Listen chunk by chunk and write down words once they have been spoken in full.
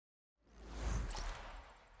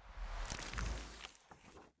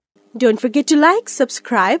Don't forget to like,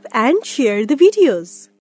 subscribe and share the videos.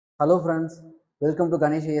 Hello friends, welcome to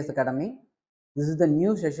Ganesh IAS Academy. This is the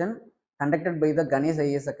new session conducted by the Ganesh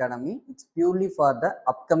IAS Academy. It's purely for the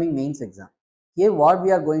upcoming mains exam. Here what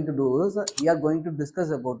we are going to do is we are going to discuss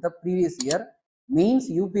about the previous year mains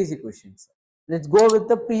UPSC questions. Let's go with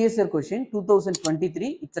the previous year question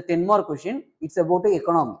 2023. It's a 10 mark question. It's about the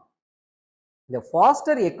economy. The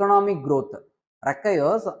faster economic growth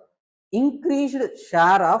requires increased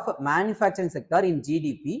share of manufacturing sector in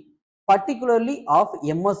GDP, particularly of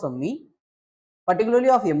MSME.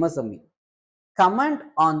 Comment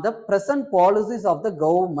on the present policies of the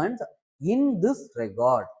government in this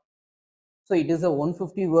regard. So it is a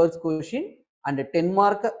 150 words question and a 10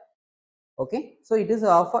 mark. Okay, so it is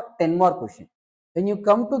of a 10 mark question. When you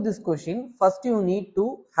come to this question, first you need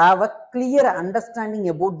to have a clear understanding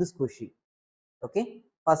about this question. Okay,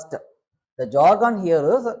 first the jargon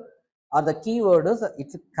here is, or the keyword is,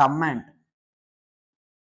 it's comment.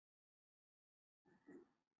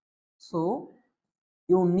 So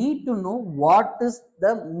you need to know what is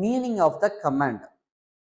the meaning of the comment.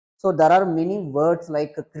 So there are many words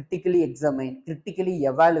like critically examine, critically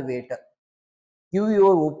evaluate, give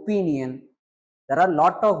your opinion. There are a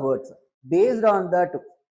lot of words. Based on that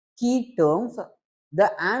key terms,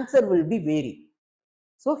 the answer will be vary.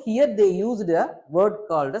 So here they used a word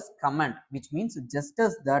called as comment, which means just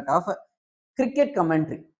as that of a cricket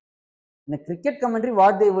commentary. In a cricket commentary,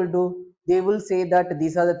 what they will do? They will say that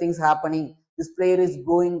these are the things happening. This player is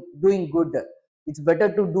doing good. It's better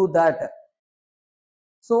to do that.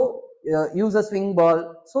 So use a swing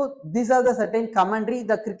ball. So these are the certain commentary.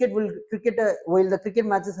 The cricket while the cricket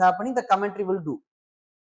match is happening, the commentary will do.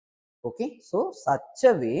 Okay, so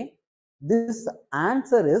such a way, this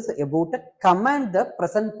answer is about a comment the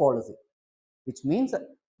present policy, which means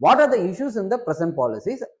what are the issues in the present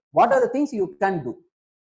policies, what are the things you can do.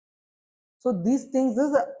 So these things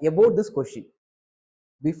is about this question.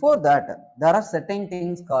 Before that, there are certain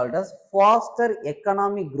things called as faster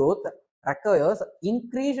economic growth requires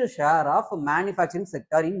increased share of manufacturing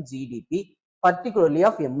sector in GDP, particularly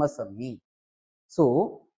of MSME.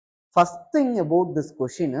 So first thing about this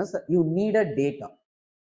question is you need a data.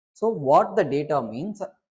 So what the data means?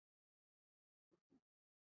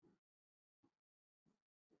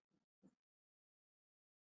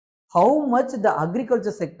 How much the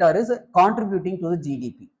agriculture sector is contributing to the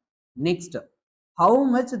GDP. Next, how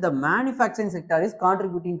much the manufacturing sector is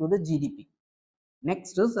contributing to the GDP.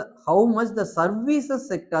 Next is how much the services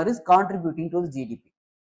sector is contributing to the GDP.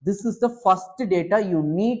 This is the first data you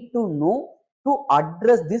need to know to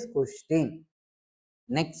address this question.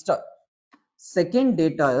 Next, second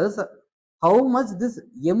data is how much this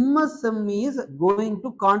MSME is going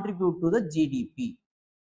to contribute to the GDP.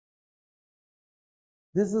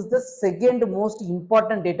 This is the second most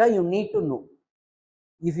important data you need to know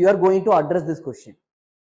if you are going to address this question.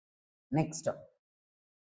 Next.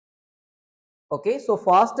 Okay, so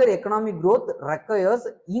faster economic growth requires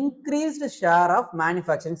increased share of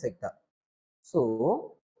manufacturing sector.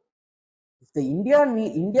 So if the India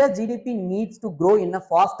GDP needs to grow in a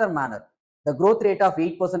faster manner, the growth rate of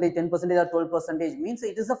 8%, 10% or 12% means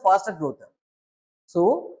it is a faster growth.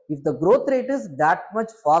 So if the growth rate is that much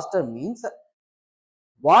faster means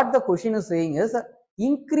what the question is saying is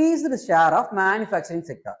increased share of manufacturing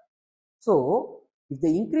sector. So if the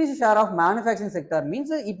increased share of manufacturing sector means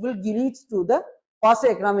it will lead to the faster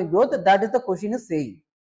economic growth, that is the question is saying.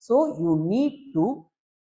 So you need to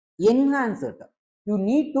enhance it. You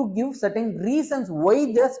need to give certain reasons why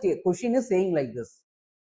the question is saying like this.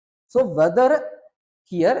 So whether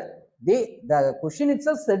here the question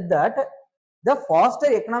itself said that the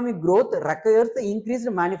faster economic growth requires the increased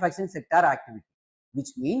manufacturing sector activity, which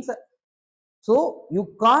means, so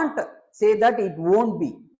you can't say that it won't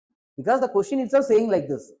be, because the question itself saying like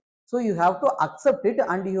this. So you have to accept it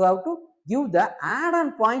and you have to give the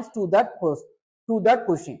add-on points to that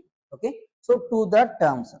question. Okay, so to that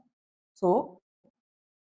terms. So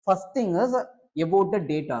first thing is about the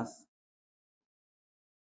data.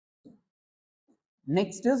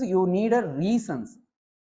 Next is you need a reasons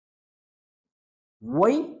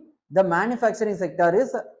why the manufacturing sector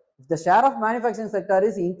is, the share of manufacturing sector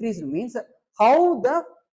is increased means how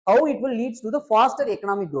it will lead to the faster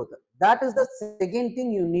economic growth. That is the second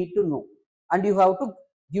thing you need to know and you have to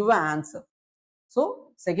give an answer.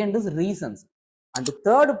 So second is reasons, and the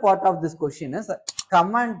third part of this question is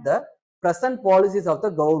comment the present policies of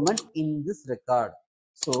the government in this regard.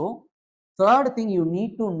 So third thing you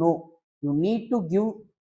need to know, you need to give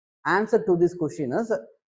answer to this question is,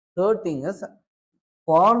 third thing is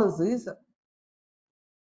policies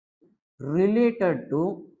related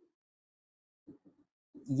to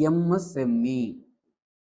MSME,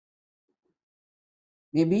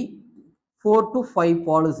 maybe 4 to 5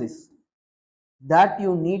 policies that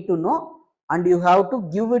you need to know, and you have to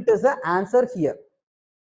give it as an answer here.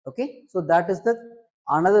 Okay, so that is the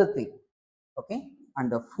another thing. Okay,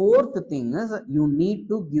 and the fourth thing is you need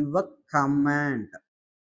to give a comment.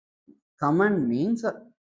 Comment means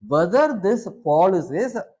whether this policy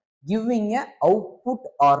is giving a output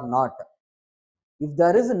or not. If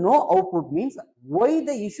there is no output means why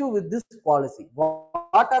the issue with this policy? What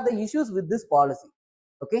are the issues with this policy?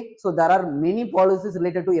 Okay, so there are many policies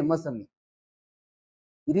related to MSME.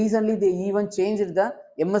 Recently, they even changed the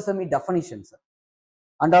MSME definitions.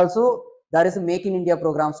 And also, there is a Make in India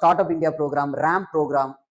program, Startup India program, RAM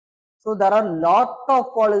program. So there are a lot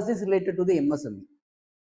of policies related to the MSME.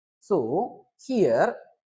 So here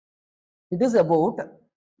it is about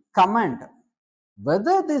comment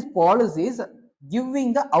whether this policy is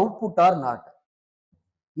giving the output or not.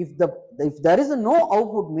 If there is no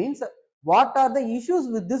output means what are the issues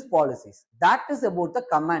with these policies? That is about the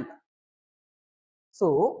comment.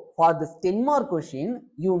 So for this 10 mark question,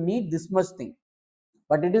 you need this much thing,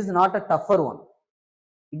 but it is not a tougher one.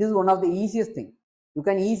 It is one of the easiest thing. You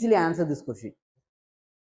can easily answer this question.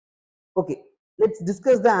 Okay, let's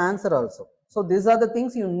discuss the answer also. So these are the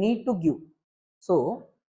things you need to give. So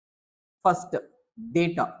first,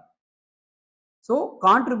 data. So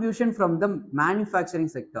contribution from the manufacturing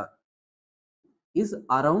sector is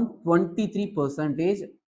around 23%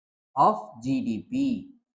 of GDP,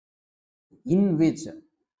 in which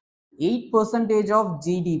 8% of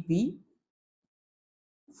GDP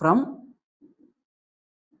from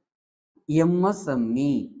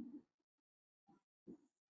MSME.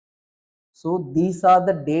 So these are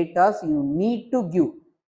the data you need to give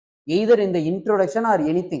either in the introduction or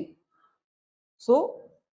anything. So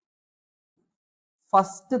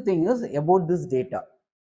first thing is about this data.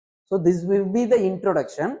 So this will be the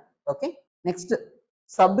introduction. Okay. Next,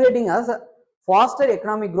 subheading as faster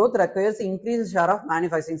economic growth requires increased share of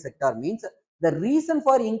manufacturing sector, means the reason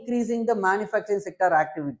for increasing the manufacturing sector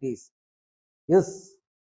activities is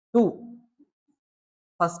two.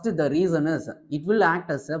 First, the reason is it will act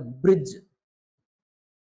as a bridge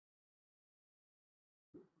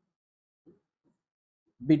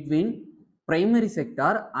between primary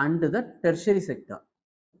sector and the tertiary sector,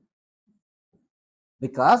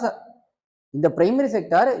 because in the primary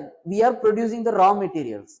sector we are producing the raw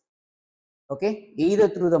materials, okay, either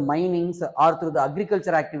through the minings or through the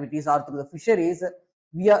agriculture activities or through the fisheries.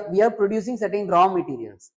 We are producing certain raw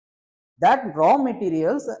materials. That raw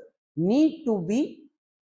materials need to be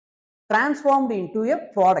transformed into a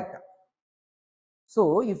product.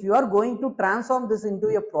 So if you are going to transform this into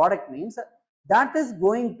a product means that is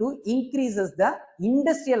going to increases the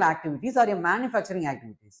industrial activities or a manufacturing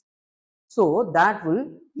activities. So that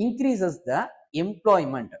will increases the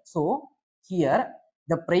employment. So here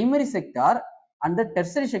the primary sector and the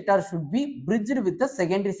tertiary sector should be bridged with the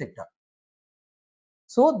secondary sector.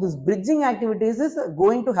 So this bridging activities is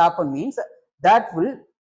going to happen means that will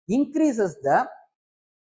increases the,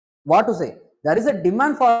 what to say, there is a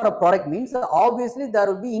demand for a product means obviously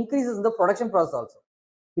there will be increases in the production process also,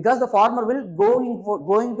 because the farmer will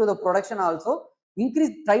going to the production also,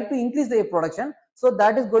 try to increase their production, so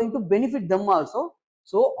that is going to benefit them also.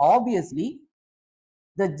 So obviously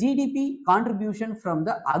the GDP contribution from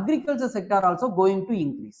the agriculture sector also going to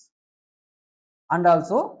increase, and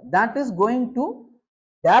also that is going to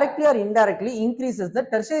directly or indirectly increases the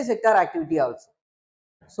tertiary sector activity also.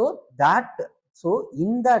 So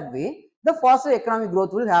in that way the faster economic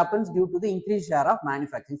growth will happen due to the increased share of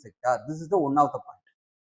manufacturing sector. This is the one of the point.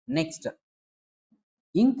 Next,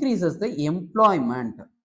 increases the employment.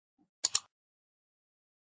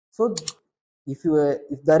 So if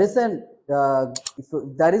there is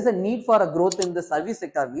a need for a growth in the service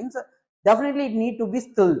sector means definitely it need to be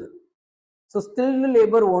skilled. So skilled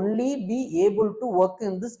labor only be able to work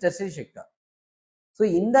in this tertiary sector. So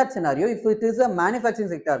in that scenario, if it is a manufacturing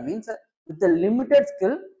sector means with the limited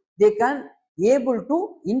skill they can able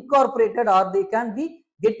to incorporate it or they can be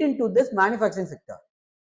get into this manufacturing sector.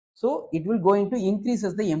 So it will going to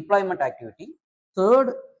increases the employment activity.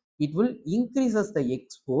 Third, it will increases the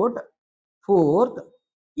export. Fourth,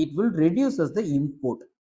 it will reduces the import.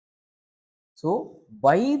 So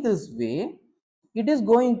by this way, it is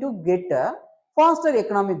going to get a faster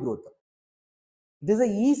economic growth. It is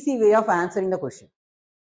an easy way of answering the question.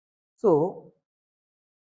 So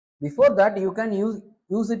before that, you can use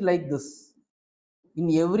it like this.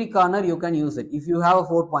 In every corner, you can use it. If you have a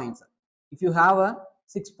 4 points, if you have a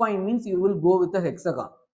 6 point means you will go with the hexagon,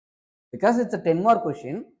 because it's a 10 mark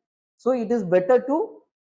question. So it is better to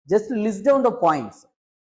just list down the points.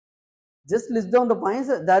 Just list down the points.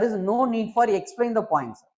 There is no need for explain the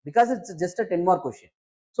points because it's just a 10 mark question.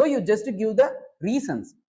 So you just give the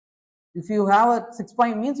reasons. If you have a 6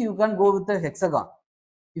 point means you can go with the hexagon.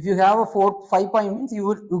 If you have a 5 point means you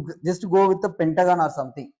would just go with the pentagon or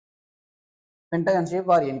something, pentagon shape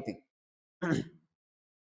or anything.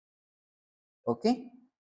 Okay.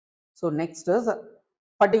 So next is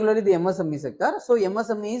particularly the MSME sector. So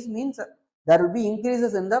MSMEs means there will be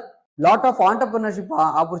increases in the lot of entrepreneurship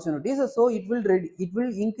opportunities. So it will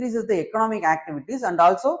increases the economic activities, and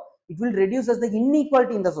also it will reduces the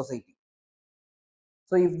inequality in the society.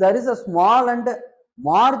 So if there is a small and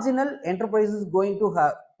marginal enterprises going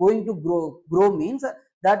to grow means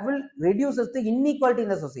that will reduces the inequality in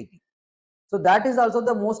the society. So that is also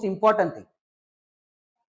the most important thing.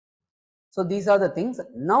 So these are the things.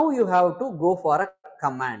 Now you have to go for a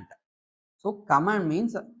command. So command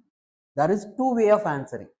means there is two way of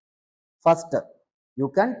answering. First, you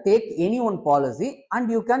can take any one policy and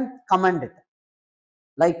you can command it.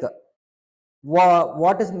 Like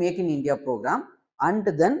what is Make in India program, and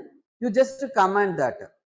then you just command that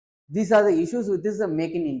these are the issues with this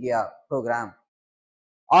Make in India program.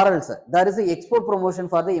 Or else there is a export promotion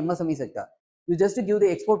for the MSME sector. You just give the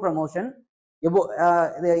export promotion.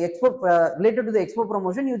 The export related to the export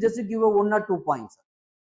promotion, you just give a 1 or 2 points,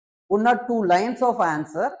 1 or 2 lines of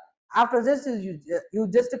answer. After this, you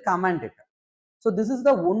just comment it. So this is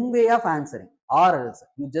the one way of answering. Or else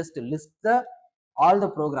you just list the all the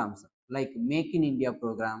programs like Make in India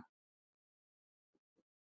program.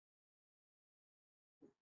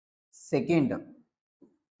 Second,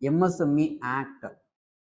 MSME Act.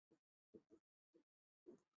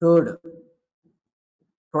 Third,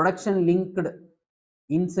 production linked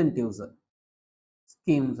incentives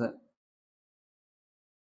schemes.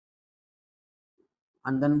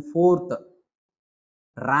 And then fourth,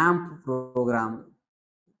 ramp program.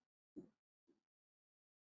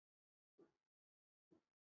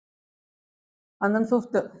 And then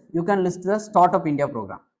fifth, you can list the Startup India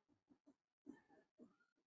program.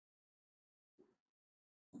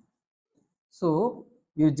 So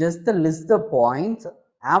you just list the points.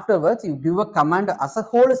 Afterwards, you give a command as a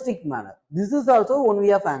holistic manner. This is also one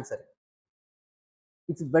way of answering.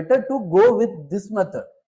 It's better to go with this method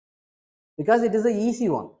because it is an easy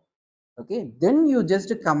one. Okay, then you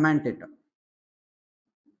just comment it.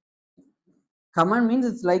 Command means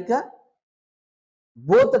it's like a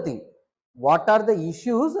both the thing. What are the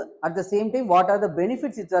issues, at the same time what are the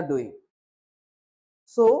benefits it are doing.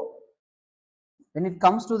 So when it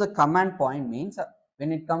comes to the command point means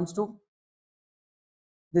when it comes to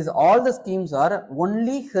this, all the schemes are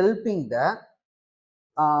only helping the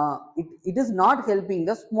it is not helping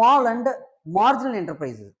the small and marginal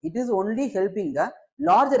enterprises. It is only helping the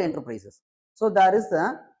larger enterprises. So there is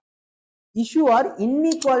a issue or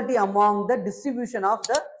inequality among the distribution of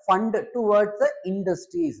the fund towards the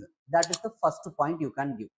industries. That is the first point you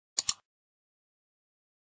can give.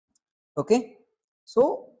 Okay,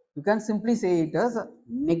 so you can simply say it as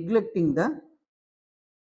neglecting the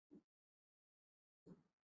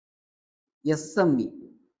SME.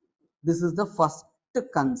 This is the first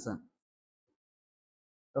concern.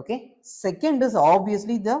 Okay, second is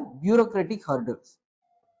obviously the bureaucratic hurdles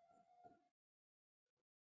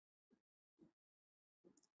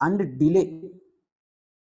and delay.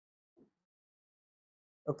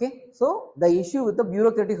 Okay, so the issue with the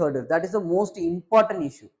bureaucratic hurdles, that is the most important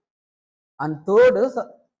issue. And third is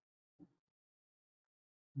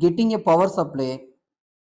getting a power supply,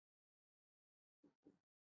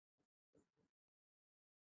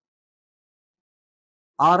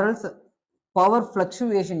 or else power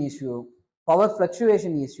fluctuation issues,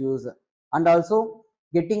 and also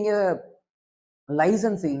getting a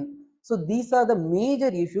licensing. So these are the major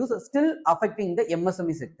issues still affecting the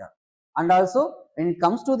MSME sector. And also when it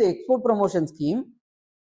comes to the export promotion scheme,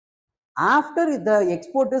 after the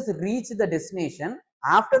export is reached the destination,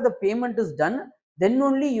 after the payment is done, then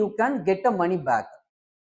only you can get the money back.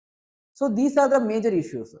 So these are the major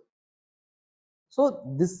issues. So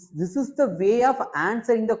this is the way of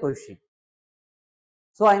answering the question.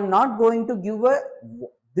 So I am not going to give a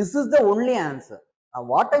this is the only answer.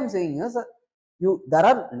 What I'm saying is there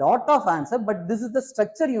are lot of answer, but this is the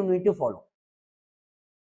structure you need to follow.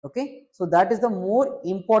 Okay, so that is the more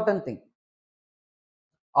important thing.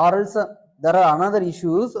 Or else there are another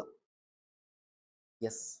issues.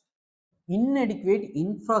 Yes, inadequate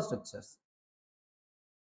infrastructures.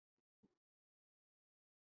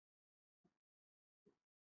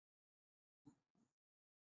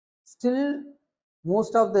 Still,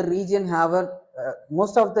 most of the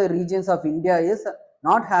regions of India is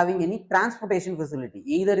not having any transportation facility,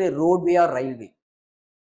 either a roadway or railway.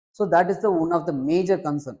 So that is the one of the major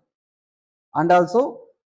concern. And also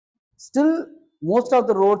still most of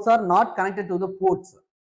the roads are not connected to the ports.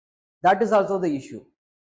 That is also the issue.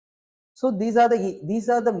 So these are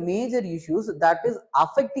the major issues that is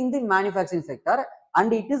affecting the manufacturing sector,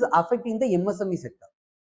 and it is affecting the MSME sector.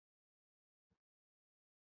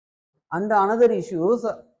 And another issue is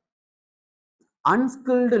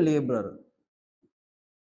unskilled labor.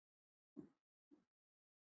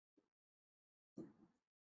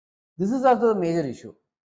 This is also the major issue.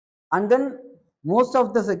 And then most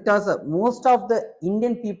of the sectors, most of the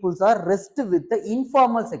Indian peoples are rest with the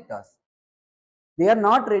informal sectors. They are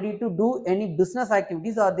not ready to do any business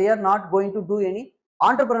activities, or they are not going to do any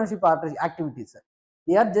entrepreneurship activities.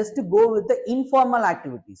 They are just to go with the informal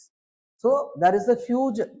activities. So there is a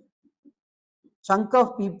huge chunk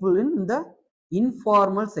of people in the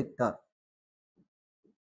informal sector.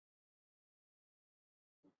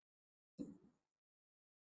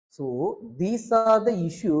 So these are the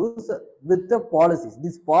issues with the policies.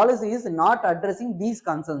 This policy is not addressing these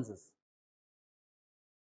concerns.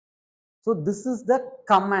 So this is the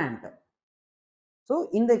command. So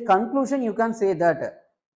in the conclusion, you can say that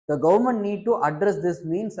the government need to address this,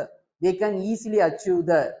 means they can easily achieve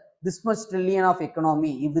the this much trillion of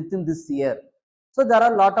economy within this year. So there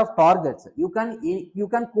are a lot of targets. You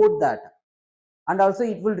can quote that, and also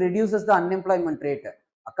it will reduces the unemployment rate.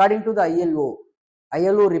 According to the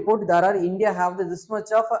ILO report, there are India have this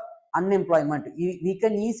much of unemployment. We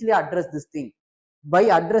can easily address this thing by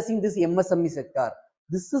addressing this MSME sector.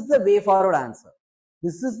 This is the way forward answer.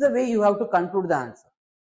 This is the way you have to conclude the answer.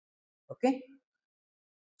 Okay.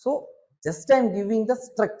 So just I am giving the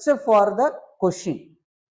structure for the question.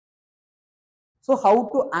 So how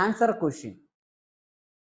to answer a question?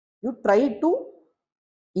 You try to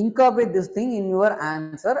incorporate this thing in your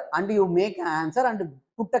answer, and you make an answer and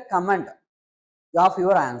put a comment of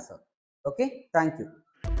your answer. Okay. Thank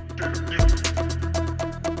you.